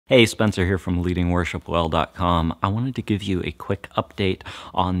Hey, Spencer here from leadingworshipwell.com. I wanted to give you a quick update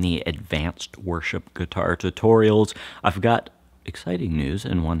on the advanced worship guitar tutorials. I've got exciting news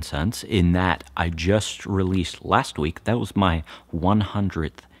in one sense, in that I just released last week, that was my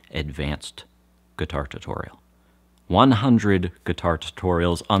 100th advanced guitar tutorial. 100 guitar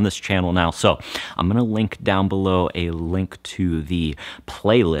tutorials on this channel now. So I'm going to link down below a link to the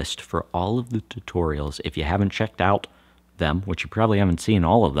playlist for all of the tutorials. If you haven't checked out them, which you probably haven't seen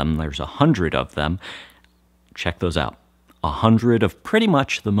all of them, there's 100 of them. Check those out. 100 of pretty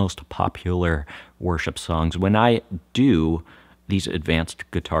much the most popular worship songs. When I do these advanced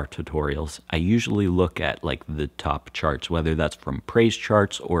guitar tutorials, I usually look at like the top charts, whether that's from praise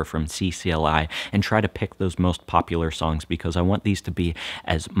charts or from CCLI, and try to pick those most popular songs because I want these to be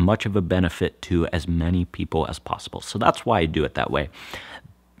as much of a benefit to as many people as possible. So that's why I do it that way.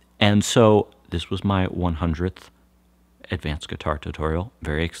 And so this was my 100th advanced guitar tutorial.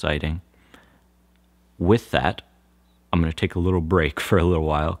 Very exciting. With that, I'm going to take a little break for a little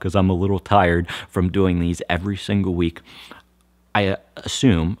while because I'm a little tired from doing these every single week. I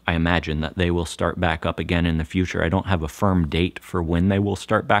imagine that they will start back up again in the future. I don't have a firm date for when they will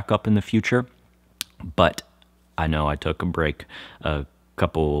start back up in the future, but I know I took a break a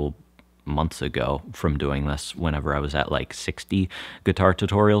couple months ago from doing this whenever I was at like 60 guitar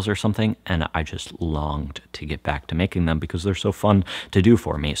tutorials or something, and I just longed to get back to making them because they're so fun to do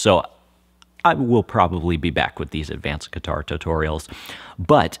for me. So I will probably be back with these advanced guitar tutorials,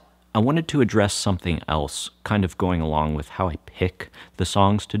 but I wanted to address something else, kind of going along with how I pick the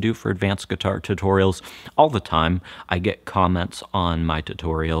songs to do for advanced guitar tutorials. All the time, I get comments on my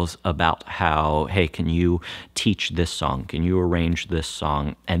tutorials about how, hey, can you teach this song? Can you arrange this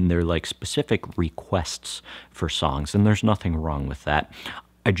song? And they're like specific requests for songs, and there's nothing wrong with that.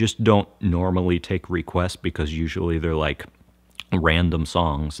 I just don't normally take requests because usually they're like random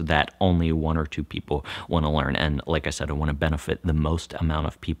songs that only one or two people want to learn. And like I said, I want to benefit the most amount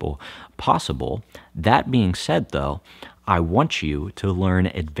of people possible. That being said, though, I want you to learn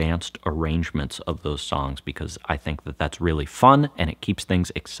advanced arrangements of those songs because I think that that's really fun and it keeps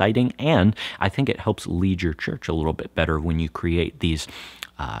things exciting. And I think it helps lead your church a little bit better when you create these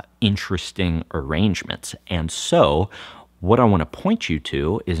interesting arrangements. And so what I want to point you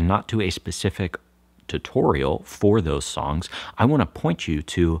to is not to a specific tutorial for those songs. I want to point you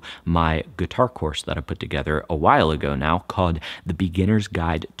to my guitar course that I put together a while ago now called The Beginner's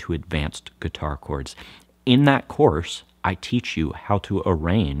Guide to Advanced Guitar Chords. In that course, I teach you how to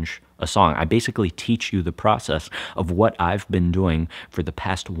arrange a song. I basically teach you the process of what I've been doing for the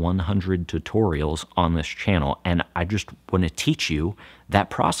past 100 tutorials on this channel, and I just want to teach you that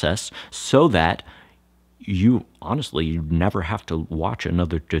process so that you never have to watch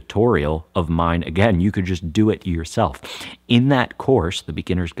another tutorial of mine again. You could just do it yourself. In that course, The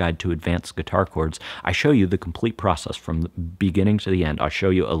Beginner's Guide to Advanced Guitar Chords, I show you the complete process from the beginning to the end. I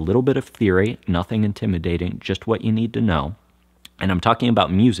show you a little bit of theory, nothing intimidating, just what you need to know. And I'm talking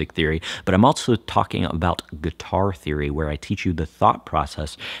about music theory, but I'm also talking about guitar theory, where I teach you the thought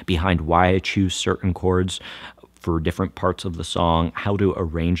process behind why I choose certain chords for different parts of the song, how to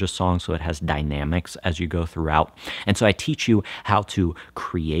arrange a song so it has dynamics as you go throughout. And so I teach you how to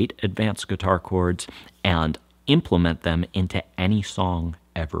create advanced guitar chords and implement them into any song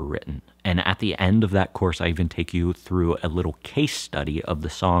ever written. And at the end of that course, I even take you through a little case study of the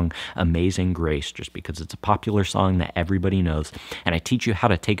song Amazing Grace, just because it's a popular song that everybody knows. And I teach you how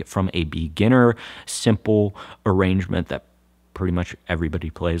to take it from a beginner, simple arrangement that pretty much everybody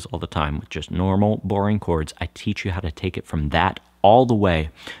plays all the time with just normal, boring chords. I teach you how to take it from that all the way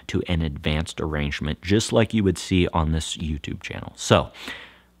to an advanced arrangement, just like you would see on this YouTube channel. So,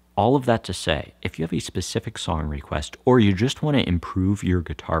 all of that to say, if you have a specific song request or you just want to improve your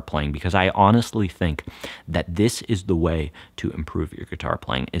guitar playing, because I honestly think that this is the way to improve your guitar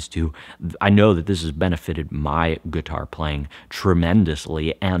playing, I know that this has benefited my guitar playing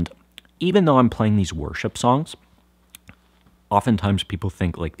tremendously, and even though I'm playing these worship songs, oftentimes people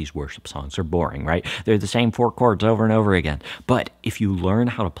think like these worship songs are boring, right? They're the same four chords over and over again. But if you learn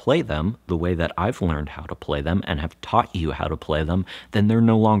how to play them the way that I've learned how to play them and have taught you how to play them, then they're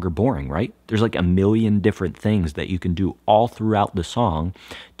no longer boring, right? There's like a million different things that you can do all throughout the song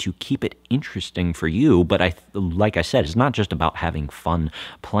to keep it interesting for you. But like I said, it's not just about having fun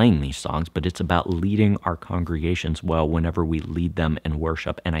playing these songs, but it's about leading our congregations well whenever we lead them in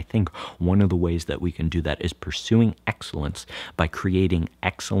worship. And I think one of the ways that we can do that is pursuing excellence by creating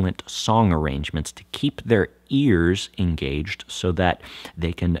excellent song arrangements to keep their ears engaged so that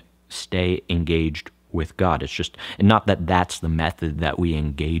they can stay engaged with God. It's just not that that's the method that we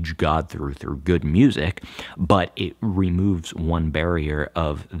engage God through good music, but it removes one barrier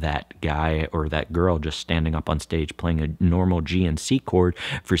of that guy or that girl just standing up on stage playing a normal G and C chord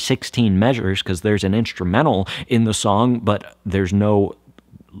for 16 measures because there's an instrumental in the song, but there's no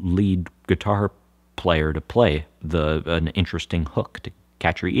lead guitar player to play an interesting hook to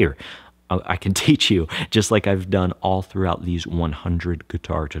catch your ear. I can teach you, just like I've done all throughout these 100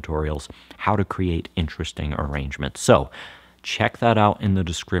 guitar tutorials, how to create interesting arrangements. So check that out in the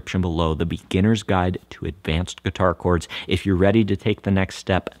description below, the Beginner's Guide to Advanced Guitar Chords. If you're ready to take the next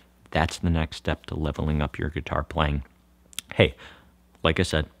step, that's the next step to leveling up your guitar playing. Hey, like I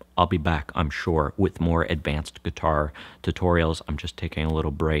said, I'll be back, I'm sure, with more advanced guitar tutorials. I'm just taking a little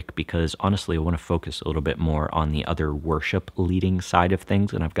break because, honestly, I want to focus a little bit more on the other worship leading side of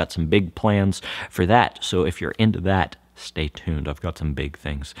things, and I've got some big plans for that. So if you're into that, stay tuned. I've got some big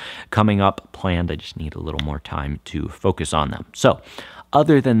things coming up planned. I just need a little more time to focus on them. So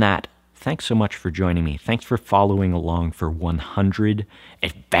other than that, thanks so much for joining me. Thanks for following along for 100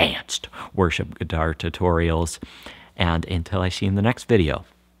 advanced worship guitar tutorials. And until I see you in the next video,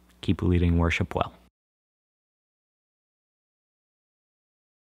 keep leading worship well.